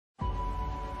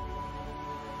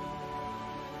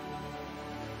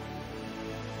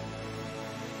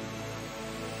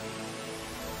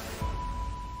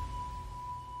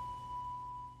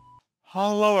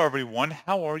Hello everyone,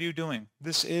 how are you doing?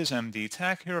 This is MD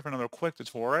Tech here with another quick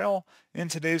tutorial. In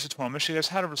today's tutorial, I'm going to show you guys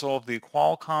how to resolve the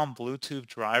Qualcomm Bluetooth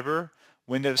driver.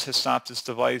 Windows has stopped this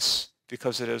device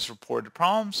because it has reported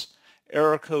problems.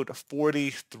 Error code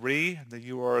 43 that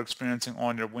you are experiencing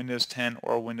on your Windows 10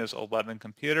 or Windows 11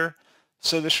 computer.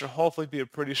 So this should hopefully be a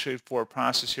pretty straightforward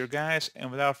process here, guys.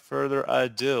 And without further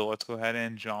ado, let's go ahead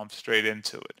and jump straight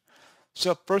into it.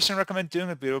 So first thing I recommend doing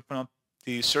would be to open up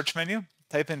the search menu,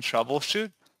 type in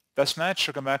troubleshoot. Best match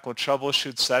should come back with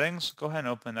troubleshoot settings. Go ahead and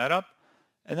open that up.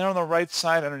 And then on the right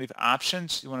side underneath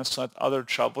options, you want to select other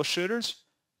troubleshooters.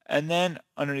 And then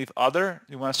underneath other,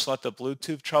 you want to select the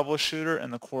Bluetooth troubleshooter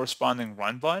and the corresponding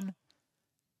run button.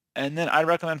 And then I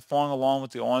recommend following along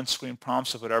with the on-screen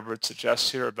prompts of whatever it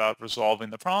suggests here about resolving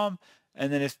the problem.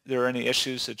 And then if there are any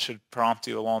issues, it should prompt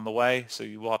you along the way. So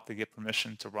you will have to get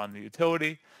permission to run the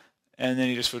utility. And then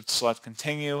you just would select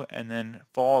continue and then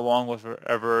follow along with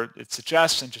whatever it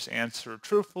suggests and just answer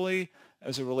truthfully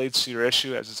as it relates to your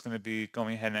issue, as it's going to be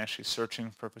going ahead and actually searching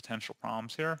for potential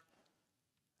problems here.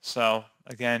 So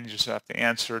again, you just have to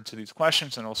answer to these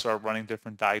questions and it'll start running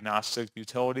different diagnostic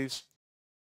utilities.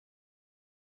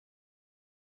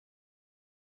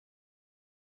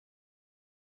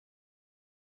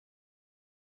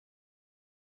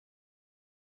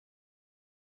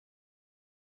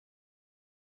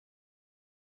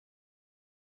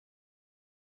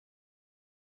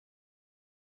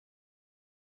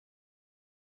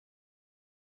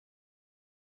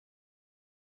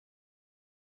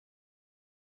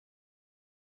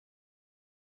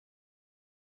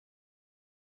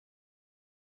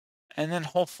 And then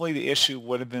hopefully the issue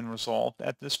would have been resolved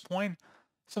at this point.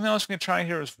 Something else we can try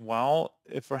here as well,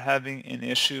 if we're having an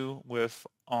issue with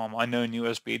unknown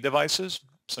USB devices,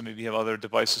 so maybe you have other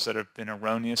devices that have been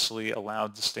erroneously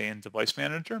allowed to stay in Device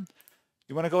Manager,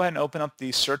 you want to go ahead and open up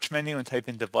the search menu and type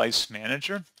in Device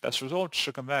Manager. Best result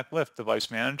should come back with Device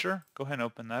Manager. Go ahead and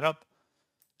open that up.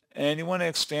 And you want to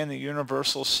expand the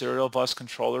Universal Serial Bus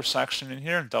Controller section in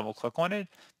here and double click on it.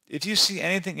 If you see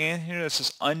anything in here that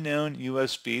says unknown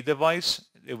USB device,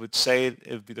 it would say, it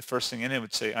would be the first thing in it, it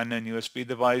would say unknown USB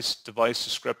device, device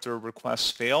descriptor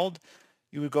request failed.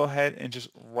 You would go ahead and just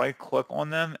right click on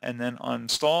them and then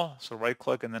uninstall. So right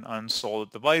click and then uninstall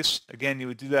the device. Again, you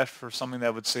would do that for something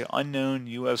that would say unknown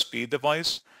USB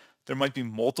device. There might be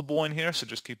multiple in here, so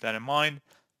just keep that in mind.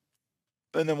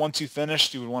 And then once you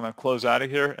finished, you would want to close out of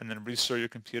here and then restart your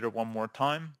computer one more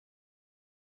time.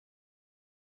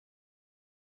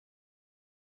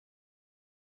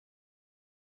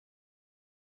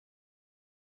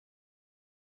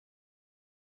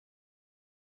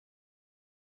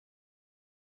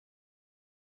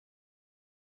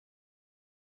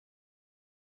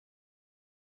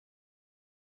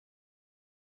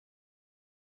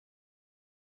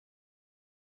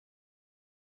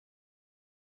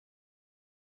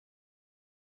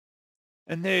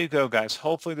 And there you go, guys.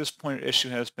 Hopefully this pointer issue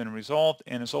has been resolved.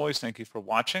 And as always, thank you for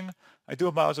watching. I do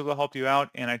hope I was able to help you out,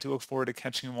 and I do look forward to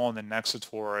catching you all in the next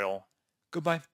tutorial. Goodbye.